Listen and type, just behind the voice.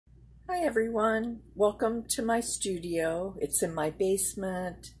Hi everyone, welcome to my studio. It's in my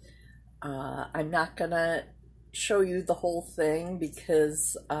basement. I'm not gonna show you the whole thing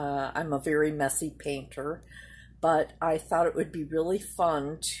because I'm a very messy painter, but I thought it would be really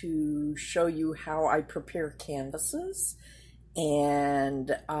fun to show you how I prepare canvases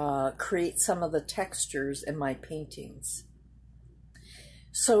and create some of the textures in my paintings.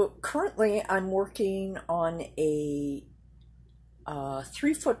 So currently I'm working on a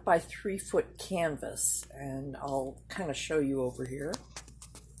 3 foot by 3 foot canvas, and I'll kind of show you over here.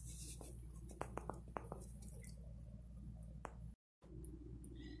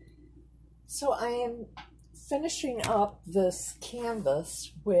 So I am finishing up this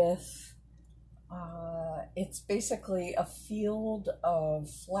canvas with, it's basically a field of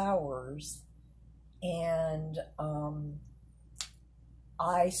flowers, and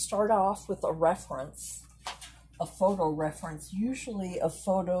I start off with a reference, a photo reference, usually of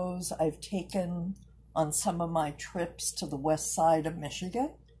photos I've taken on some of my trips to the west side of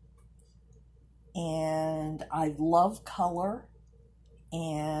Michigan. And I love color,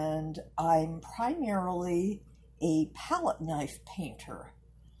 and I'm primarily a palette knife painter.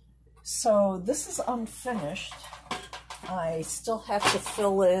 So this is unfinished. I still have to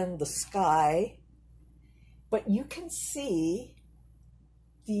fill in the sky, but you can see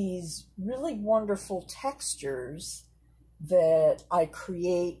these really wonderful textures that I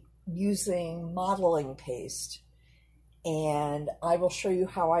create using modeling paste. And I will show you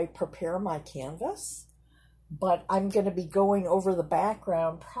how I prepare my canvas, but I'm going to be going over the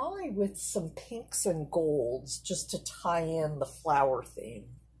background probably with some pinks and golds just to tie in the flower theme.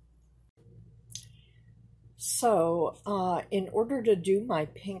 So in order to do my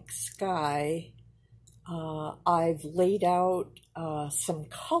pink sky, I've laid out some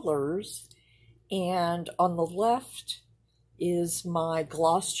colors, and on the left is my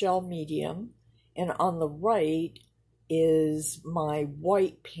gloss gel medium, and on the right is my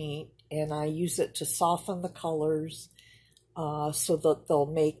white paint, and I use it to soften the colors so that they'll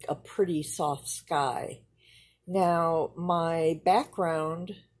make a pretty soft sky. Now, my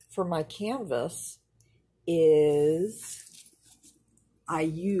background for my canvas is I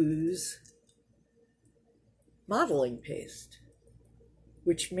use modeling paste,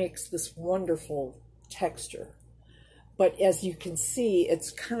 which makes this wonderful texture. But as you can see,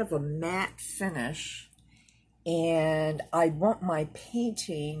 it's kind of a matte finish, and I want my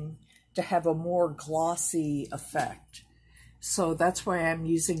painting to have a more glossy effect. So that's why I'm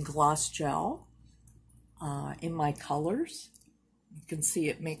using gloss gel in my colors. You can see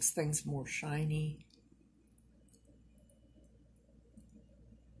it makes things more shiny.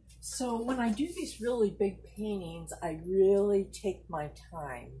 So when I do these really big paintings, I really take my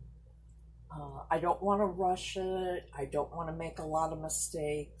time. I don't want to rush it. I don't want to make a lot of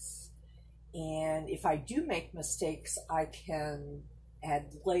mistakes. And if I do make mistakes, I can add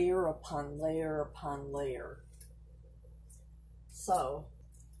layer upon layer upon layer. So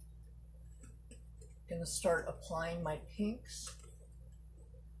I'm going to start applying my pinks.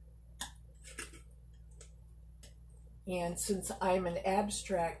 And since I'm an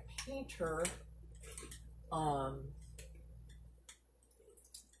abstract painter,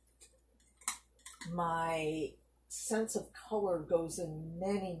 my sense of color goes in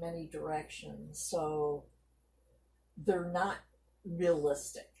many, many directions, so they're not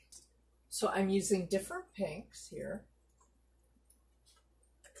realistic. So I'm using different pinks here.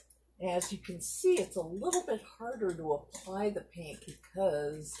 As you can see, it's a little bit harder to apply the paint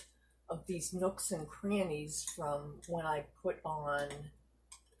because of these nooks and crannies from when I put on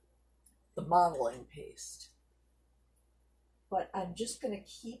the modeling paste. But I'm just going to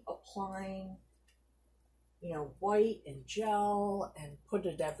keep applying, you know, white and gel and put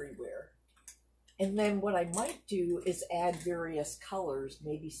it everywhere. And then what I might do is add various colors,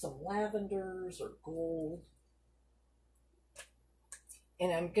 maybe some lavenders or gold.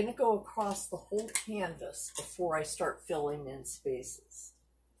 And I'm going to go across the whole canvas before I start filling in spaces.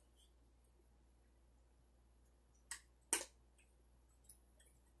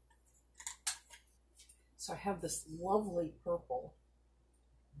 So I have this lovely purple,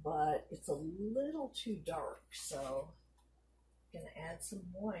 but it's a little too dark, so I'm going to add some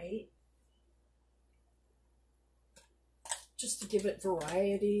white just to give it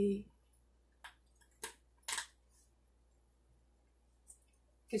variety.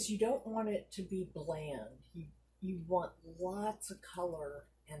 Because you don't want it to be bland. You want lots of color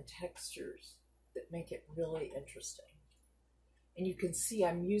and textures that make it really interesting. And you can see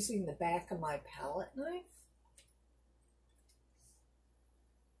I'm using the back of my palette knife.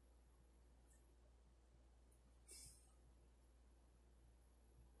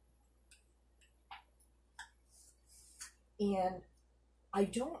 And I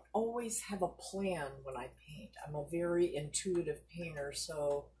don't always have a plan when I paint. I'm a very intuitive painter,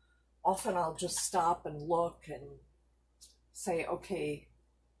 so often I'll just stop and look and say, okay,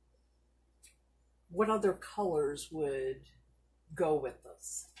 what other colors would go with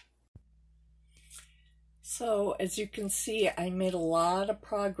this? So as you can see, I made a lot of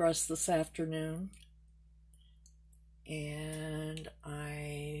progress this afternoon, and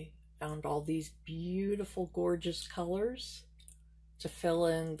I found all these beautiful, gorgeous colors to fill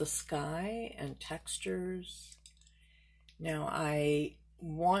in the sky and textures. Now I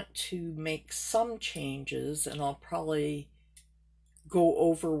want to make some changes, and I'll probably go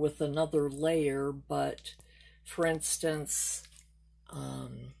over with another layer, but for instance,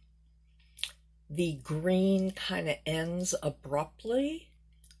 the green kind of ends abruptly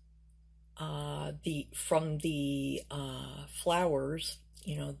from the flowers,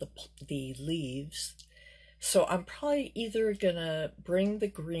 you know, the leaves. So I'm probably either gonna bring the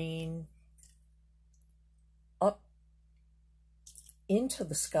green up into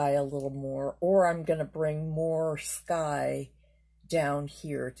the sky a little more, or I'm gonna bring more sky down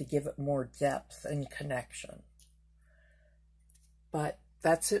here to give it more depth and connection. But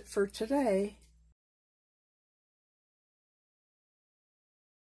that's it for today.